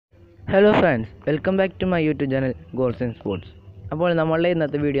Hello friends, welcome back to my YouTube channel Goals and Sports. അപ്പോൾ നമ്മളുടെ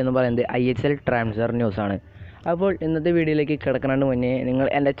ഇന്നത്തെ video എന്ന് പറയുന്നത് ISL ട്രാൻസ്ഫർ ന്യൂസ് ആണ്. അപ്പോൾ ഇന്നത്തെ വീഡിയോയിലേക്ക് കിടക്കുന്നതിന് മുന്നേ നിങ്ങൾ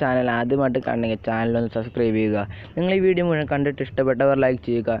എൻ്റെ ചാനൽ ആദ്യമായിട്ട് കാണണമെങ്കിൽ ചാനലൊന്ന് സബ്സ്ക്രൈബ് ചെയ്യുക. നിങ്ങൾ ഈ വീഡിയോ മുഴുവൻ കണ്ടിട്ട് ഇഷ്ടപ്പെട്ടവർ ലൈക്ക്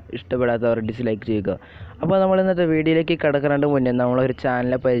ചെയ്യുക, ഇഷ്ടപ്പെടാത്തവർ ഡിസ്ലൈക്ക് ചെയ്യുക. അപ്പോൾ നമ്മൾ ഇന്നത്തെ വീഡിയോയിലേക്ക് കിടക്കുന്നതിന് മുന്നേ നമ്മളൊരു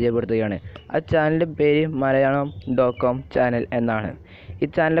ചാനലിനെ പരിചയപ്പെടുത്തുകയാണ്. ആ ചാനലിൻ്റെ പേര് Malayalam.com ചാനൽ എന്നാണ്. ഈ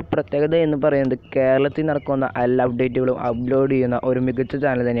ചാനലിൻ്റെ പ്രത്യേകത എന്ന് പറയുന്നത് കേരളത്തിൽ നടക്കുന്ന എല്ലാ അപ്ഡേറ്റുകളും അപ്ലോഡ് ചെയ്യുന്ന ഒരു മികച്ച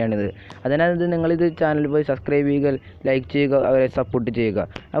ചാനൽ തന്നെയാണിത്. അതിനാൽ നിങ്ങളിത് ചാനൽ പോയി സബ്സ്ക്രൈബ് ചെയ്യുക, ലൈക്ക് ചെയ്യുക, അവരെ സപ്പോർട്ട് ചെയ്യുക.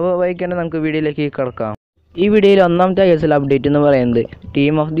 അപ്പോൾ വൈകിട്ട് നമുക്ക് വീഡിയോയിലേക്ക് കിടക്കാം. ഈ വീഡിയോയിൽ ഒന്നാമത്തെ ISL അപ്ഡേറ്റ് എന്ന് പറയുന്നത്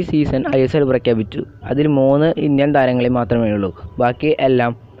team of the season ISL പ്രഖ്യാപിച്ചു. അതിൽ 3 ഇന്ത്യൻ താരങ്ങളെ മാത്രമേ ഉള്ളൂ. ബാക്കി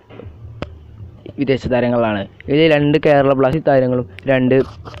എല്ലാം വിദേശ താരങ്ങളാണ്. ഇതിൽ 2 കേരള ബ്ലാസ്റ്റേഴ്സ് താരങ്ങളും 2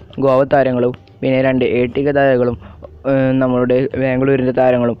 ഗോവ താരങ്ങളും പിന്നെ 2 ATK താരങ്ങളും നമ്മളുടെ ബാംഗ്ലൂരിൻ്റെ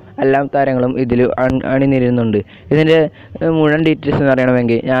താരങ്ങളും എല്ലാ താരങ്ങളും ഇതിൽ അണിനിരുന്നുണ്ട്. ഇതിൻ്റെ മുഴുവൻ ഡീറ്റെയിൽസ് എന്ന്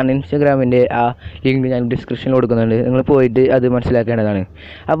അറിയണമെങ്കിൽ ഞാൻ ഇൻസ്റ്റാഗ്രാമിൻ്റെ ആ ലിങ്ക് ഞാൻ ഡിസ്ക്രിപ്ഷനിൽ കൊടുക്കുന്നുണ്ട്. നിങ്ങൾ പോയിട്ട് അത് മനസ്സിലാക്കേണ്ടതാണ്.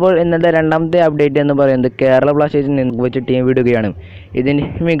 അപ്പോൾ ഇന്നത്തെ രണ്ടാമത്തെ അപ്ഡേറ്റ് എന്ന് പറയുന്നത് കേരള ബ്ലാസ്റ്റേഴ്സിൽ നിന്ന് വെച്ച് ടീം വിടുകയാണ്. ഇതിന്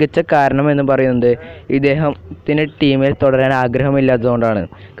മികച്ച കാരണം എന്ന് പറയുന്നത് ഇദ്ദേഹത്തിന് ടീമിൽ തുടരാൻ ആഗ്രഹമില്ലാത്തതുകൊണ്ടാണ്.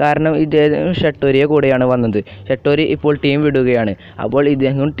 കാരണം ഇദ്ദേഹം ഷട്ടോരിയെ കൂടെയാണ് വന്നത്. ഷട്ടോരി ഇപ്പോൾ ടീം വിടുകയാണ്. അപ്പോൾ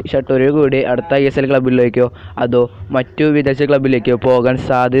ഇദ്ദേഹം ഷട്ടോരിയെ കൂടി അടുത്ത ISL ക്ലബിലേക്കോ അതോ മറ്റു വിദേശ ക്ലബിലേക്കോ പോകാൻ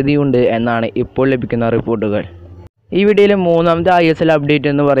സാധ്യതയുണ്ട് എന്നാണ് ഇപ്പോൾ ലഭിക്കുന്ന റിപ്പോർട്ടുകൾ. ഈ വീഡിയോയിലെ മൂന്നാമത്തെ ISL അപ്ഡേറ്റ്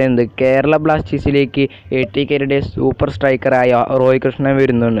എന്ന് പറയുന്നത് കേരള ബ്ലാസ്റ്റേഴ്സിലേക്ക് ATKയുടെ സൂപ്പർ സ്ട്രൈക്കറായ റോയ് കൃഷ്ണൻ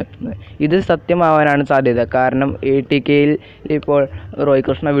വരുന്നുണ്ട്. ഇത് സത്യമാവാനാണ് സാധ്യത. കാരണം ATKയിൽ ഇപ്പോൾ റോയ്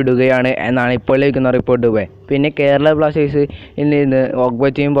കൃഷ്ണ വിടുകയാണ് എന്നാണ് ഇപ്പോൾ ലഭിക്കുന്ന റിപ്പോർട്ടുകൾ. പിന്നെ കേരള ബ്ലാസ്റ്റേഴ്സിൽ നിന്ന്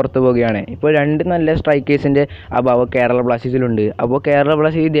ഓഗ്ബച്ചയും പുറത്തു പോവുകയാണ്. ഇപ്പോൾ 2 നല്ല സ്ട്രൈക്കേഴ്സിൻ്റെ അഭാവം കേരള ബ്ലാസ്റ്റേഴ്സിലുണ്ട്. അപ്പോൾ കേരള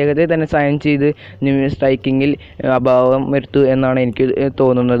ബ്ലാസ്റ്റേഴ്സ് ഇദ്ദേഹത്തെ തന്നെ സൈൻ ചെയ്ത് സ്ട്രൈക്കിങ്ങിൽ അഭാവം വരുത്തു എന്നാണ് എനിക്ക്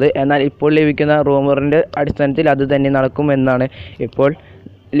തോന്നുന്നത്. എന്നാൽ ഇപ്പോൾ ലഭിക്കുന്ന റൂമറിൻ്റെ അടിസ്ഥാനത്തിൽ അത് തന്നെ നടക്കുമെന്നാണ് ഇപ്പോൾ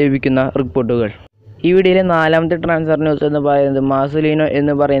ലഭിക്കുന്ന റിപ്പോർട്ടുകൾ. ഈ വീഡിയോയിലെ നാലാമത്തെ ട്രാൻസ്ഫർ ന്യൂസ് എന്ന് പറയുന്നത് മാർസലിനോ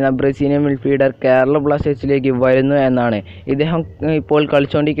എന്ന് പറയുന്ന ബ്രസീലിയൻ മിഡ്ഫീൽഡർ കേരള ബ്ലാസ്റ്റേഴ്സിലേക്ക് വരുന്നു എന്നാണ്. ഇദ്ദേഹം ഇപ്പോൾ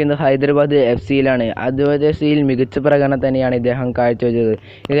കളിച്ചുകൊണ്ടിരിക്കുന്നത് ഹൈദരാബാദ് FCയിലാണ്. ഹൈദരാബാദ് FCയിൽ മികച്ച പ്രകടനം തന്നെയാണ് ഇദ്ദേഹം കാഴ്ചവെച്ചത്.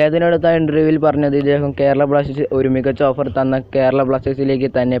 ഇദ്ദേഹത്തിനടുത്ത ഇൻ്റർവ്യൂവിൽ പറഞ്ഞത് ഇദ്ദേഹം കേരള ബ്ലാസ്റ്റേഴ്സ് ഒരു മികച്ച ഓഫർ തന്ന കേരള ബ്ലാസ്റ്റേഴ്സിലേക്ക്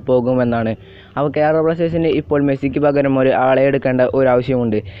തന്നെ പോകുമെന്നാണ്. അപ്പോൾ കേരള ബ്ലാസ്റ്റേഴ്സിന് ഇപ്പോൾ മെസ്സിക്ക് പകരം ഒരു ആളെ എടുക്കേണ്ട ഒരു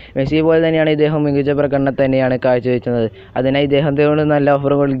ആവശ്യമുണ്ട്. മെസ്സി പോലെ തന്നെയാണ് ഇദ്ദേഹം മികച്ച പ്രകടനം തന്നെയാണ് കാഴ്ചവെച്ചത്. അതിനായി ഇദ്ദേഹത്തോട് നല്ല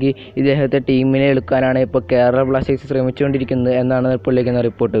ഓഫർ നൽകി ഇദ്ദേഹത്തെ ടീമിനെ എടുക്കാനാണ് ഇപ്പോൾ കേരള ബ്ലാസ്റ്റേഴ്സ് ശ്രമിച്ചുകൊണ്ടിരിക്കുന്നത് എന്നാണ് ഇപ്പോൾ ലഭിക്കുന്ന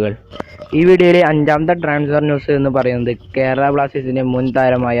റിപ്പോർട്ടുകൾ. ഈ വീഡിയോയിലെ 5ാമത്തെ ട്രാൻസ്ഫർ ന്യൂസ് എന്ന് പറയുന്നത് കേരള ബ്ലാസ്റ്റേഴ്സിൻ്റെ മുൻ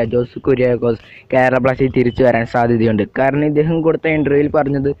താരമായ ജോസ് കുര്യാക്കോസ് കേരള ബ്ലാസ്റ്റേഴ്സ് തിരിച്ചു വരാൻ സാധ്യതയുണ്ട്. കാരണം ഇദ്ദേഹം കൊടുത്ത ഇൻ്റർവ്യൂവിൽ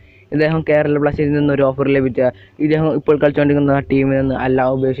പറഞ്ഞത് ഇദ്ദേഹം കേരള ബ്ലാസ്റ്റേഴ്സിൽ നിന്നൊരു ഓഫർ ലഭിച്ച ഇദ്ദേഹം ഇപ്പോൾ കളിച്ചുകൊണ്ടിരിക്കുന്ന ടീമിൽ നിന്ന് എല്ലാം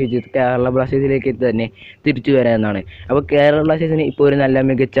ഉപേക്ഷിച്ച് കേരള ബ്ലാസ്റ്റേഴ്സിലേക്ക് തന്നെ തിരിച്ചു വരാമെന്നാണ്. അപ്പോൾ കേരള ബ്ലാസ്റ്റേഴ്സിന് ഇപ്പോൾ ഒരു നല്ല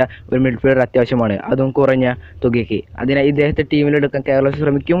മികച്ച ഒരു മിഡ്ഫീൽഡർ അത്യാവശ്യമാണ്, അതും കുറഞ്ഞ തുകയ്ക്ക്. അതിനായി ഇദ്ദേഹത്തെ ടീമിലെടുക്കാൻ കേരള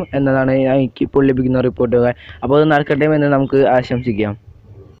ശ്രമിക്കും എന്നതാണ് എനിക്ക് ഇപ്പോൾ ലഭിക്കുന്ന റിപ്പോർട്ടുകൾ. അപ്പോൾ അത് നടക്കട്ടെ എന്ന് നമുക്ക് ആശംസിക്കാം.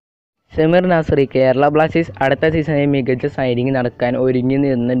 സമീർ നാസറി കേരള ബ്ലാസ്റ്റേഴ്സ് അടുത്ത സീസണിൽ മികച്ച സൈനിങ് നടക്കാൻ ഒരുങ്ങി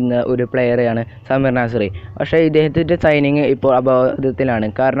നിന്നിരുന്ന ഒരു പ്ലെയറാണ് സമീർ നാസറി. പക്ഷേ ഇദ്ദേഹത്തിൻ്റെ സൈനിങ് ഇപ്പോൾ അബദ്ധത്തിലാണ്.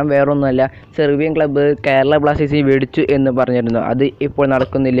 കാരണം വേറൊന്നുമല്ല, സെർബിയൻ ക്ലബ്ബ് കേരള ബ്ലാസ്റ്റേഴ്സിൽ മേടിച്ചു എന്ന് പറഞ്ഞിരുന്നു. അത് ഇപ്പോൾ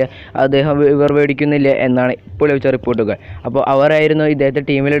നടക്കുന്നില്ല, ഇവർ മേടിക്കുന്നില്ല എന്നാണ് ഇപ്പോൾ ലഭിച്ച റിപ്പോർട്ടുകൾ. അപ്പോൾ അവരായിരുന്നു ഇദ്ദേഹത്തെ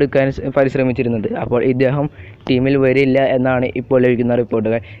ടീമിലെടുക്കാൻ പരിശ്രമിച്ചിരുന്നത്. അപ്പോൾ ഇദ്ദേഹം ടീമിൽ വരില്ല എന്നാണ് ഇപ്പോൾ ലഭിക്കുന്ന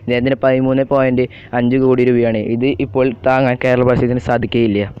റിപ്പോർട്ടുകൾ. ഇദ്ദേഹത്തിന് 13.5 കോടി രൂപയാണ്. ഇത് ഇപ്പോൾ താങ്ങാൻ കേരള ബ്ലാസ്റ്റേഴ്സിന്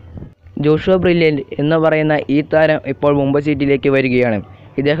സാധിക്കുകയില്ല. ജോഷുവ ബ്രില്യൻ്റ് എന്ന് പറയുന്ന ഈ താരം ഇപ്പോൾ മുംബൈ സിറ്റിയിലേക്ക് വരികയാണ്.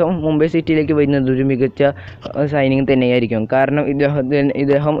 ഇദ്ദേഹം മുംബൈ സിറ്റിയിലേക്ക് വരുന്നത് ഒരു മികച്ച സൈനിങ് തന്നെയായിരിക്കും. കാരണം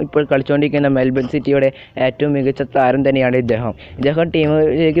ഇദ്ദേഹം ഇപ്പോൾ കളിച്ചുകൊണ്ടിരിക്കുന്ന മെൽബൺ സിറ്റിയുടെ ഏറ്റവും മികച്ച താരം തന്നെയാണ് ഇദ്ദേഹം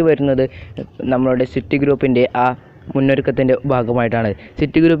ടീമിലേക്ക് വരുന്നത് നമ്മളുടെ സിറ്റി ഗ്രൂപ്പിൻ്റെ ആ മുന്നൊരുക്കത്തിൻ്റെ ഭാഗമായിട്ടാണ്.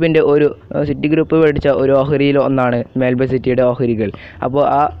 സിറ്റി ഗ്രൂപ്പ് മേടിച്ച ഒരു ഓഹരിയിൽ ഒന്നാണ് മെൽബൺ സിറ്റിയുടെ ഓഹരികൾ. അപ്പോൾ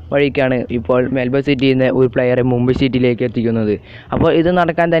ആ വഴിക്കാണ് ഇപ്പോൾ മെൽബൺ സിറ്റിയിൽ നിന്ന് ഒരു പ്ലെയറെ മുംബൈ സിറ്റിയിലേക്ക് എത്തിക്കുന്നത്. അപ്പോൾ ഇത്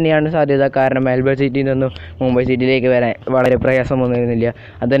നടക്കാൻ തന്നെയാണ് സാധ്യത. കാരണം മെൽബൺ സിറ്റിയിൽ നിന്നും മുംബൈ സിറ്റിയിലേക്ക് വരാൻ വളരെ പ്രയാസമൊന്നുമില്ല.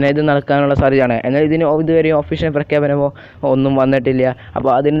 അതുതന്നെ ഇത് നടക്കാനുള്ള സാധ്യതയാണ്. എന്നാൽ ഇതുവരെ ഒഫീഷ്യൽ പ്രഖ്യാപനമോ ഒന്നും വന്നിട്ടില്ല.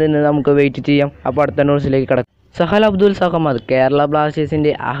 അപ്പോൾ അതിൽ നിന്ന് നമുക്ക് വെയിറ്റ് ചെയ്യാം. അപ്പോൾ അടുത്ത ന്യൂസിലേക്ക് കടക്കാം. സഹൽ അബ്ദുൽ സഹമദ് കേരള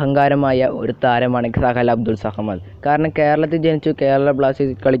ബ്ലാസ്റ്റേഴ്സിൻ്റെ അഹങ്കാരമായ ഒരു താരമാണ് സഹൽ അബ്ദുൽ സഹമദ്. കാരണം കേരളത്തിൽ ജനിച്ചു കേരള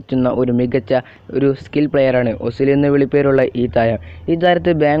ബ്ലാസ്റ്റേഴ്സിൽ കളിക്കുന്ന ഒരു മികച്ച ഒരു സ്കിൽ പ്ലെയറാണ്. ഒസിൽ എന്ന് വിളിപ്പേരുള്ള ഈ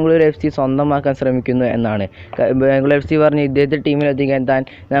താരത്തെ ബാംഗ്ലൂർ FC സ്വന്തമാക്കാൻ ശ്രമിക്കുന്നു എന്നാണ്. ബാംഗ്ലൂർ FC പറഞ്ഞ് ഇദ്ദേഹത്തെ ടീമിലെത്തിക്കാൻ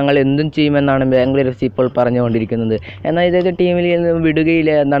ഞങ്ങൾ എന്തും ചെയ്യുമെന്നാണ് ബാംഗ്ലൂർ FC ഇപ്പോൾ പറഞ്ഞുകൊണ്ടിരിക്കുന്നത്. എന്നാൽ ഇദ്ദേഹത്തെ ടീമിൽ നിന്ന്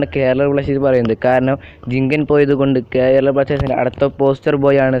വിടുകയില്ല എന്നാണ് കേരള ബ്ലാസ്റ്റേഴ്സ് പറയുന്നത്. കാരണം ജിങ്കൻ പോയതുകൊണ്ട് കേരള ബ്ലാസ്റ്റേഴ്സിൻ്റെ അടുത്ത പോസ്റ്റർ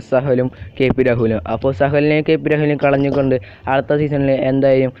ബോയാണ് സഹലും KP രാഹുലും. അപ്പോൾ സഹലിനെ KP രാഹുലിനെ കളഞ്ഞുകൊണ്ട് അടുത്ത സീസണിൽ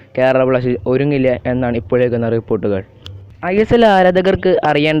എന്തായാലും കേരള ബ്ലാസ്റ്റേഴ്സ് ഒരുങ്ങില്ല എന്നാണ് ഇപ്പോഴേക്കുന്ന റിപ്പോർട്ടുകൾ. ISL ആരാധകർക്ക്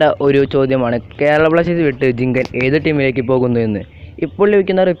അറിയേണ്ട ഒരു ചോദ്യമാണ് കേരള ബ്ലാസ്റ്റേഴ്സ് വിട്ട് ജിങ്കൻ ഏത് ടീമിലേക്ക് പോകുന്നു എന്ന്. ഇപ്പോൾ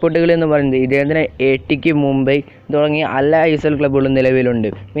ലഭിക്കുന്ന റിപ്പോർട്ടുകൾ എന്ന് പറയുന്നത് ഇദ്ദേഹത്തിന് എടിക്ക് മുംബൈ തുടങ്ങിയ എല്ലാ ISL ക്ലബ്ബുകളും നിലവിലുണ്ട്.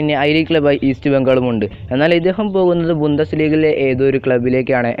 പിന്നെ ഐ ലീഗ് ക്ലബ്ബായി ഈസ്റ്റ് ബംഗാളും ഉണ്ട്. എന്നാൽ ഇദ്ദേഹം പോകുന്നത് ബുണ്ടസ്ലീഗയിലെ ഏതോ ഒരു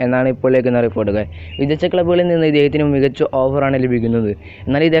ക്ലബ്ബിലേക്കാണ് എന്നാണ് ഇപ്പോൾ ലഭിക്കുന്ന റിപ്പോർട്ടുകൾ. വിദേശ ക്ലബ്ബുകളിൽ നിന്ന് ഇദ്ദേഹത്തിന് മികച്ച ഓഫറാണ് ലഭിക്കുന്നത്.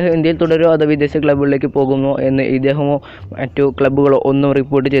 എന്നാൽ ഇദ്ദേഹം ഇന്ത്യയിൽ തുടരുമോ അതോ വിദേശ ക്ലബ്ബുകളിലേക്ക് പോകുമോ എന്ന് ഇദ്ദേഹമോ മറ്റു ക്ലബ്ബുകളോ ഒന്നും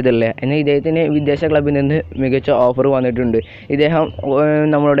റിപ്പോർട്ട് ചെയ്തിട്ടില്ല. എന്നാൽ ഇദ്ദേഹത്തിന് വിദേശ ക്ലബ്ബിൽ നിന്ന് മികച്ച ഓഫർ വന്നിട്ടുണ്ട്. ഇദ്ദേഹം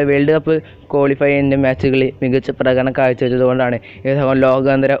നമ്മളുടെ വേൾഡ് കപ്പ് ക്വാളിഫൈ ചെയ്യുന്ന മാച്ചുകളിൽ മികച്ച പ്രകടനം കാഴ്ചവെച്ചതുകൊണ്ടാണ് ഇദ്ദേഹം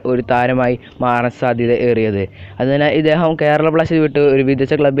ലോകാന്തര ഒരു താരമായി മാറാൻ സാധ്യത ഏറിയത്. അതിനാൽ ഇദ്ദേഹം കേരള ബ്ലാസ്റ്റേഴ്സ് വിട്ട് ഒരു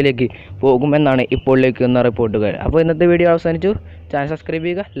വിദേശ ക്ലബ്ബിലേക്ക് പോകുമെന്നാണ് ഇപ്പോൾ ലഭിക്കുന്ന റിപ്പോർട്ടുകൾ. അപ്പോൾ ഇന്നത്തെ വീഡിയോ അവസാനിച്ചു. ചാനൽ സബ്സ്ക്രൈബ്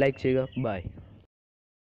ചെയ്യുക, ലൈക്ക് ചെയ്യുക, ബൈ.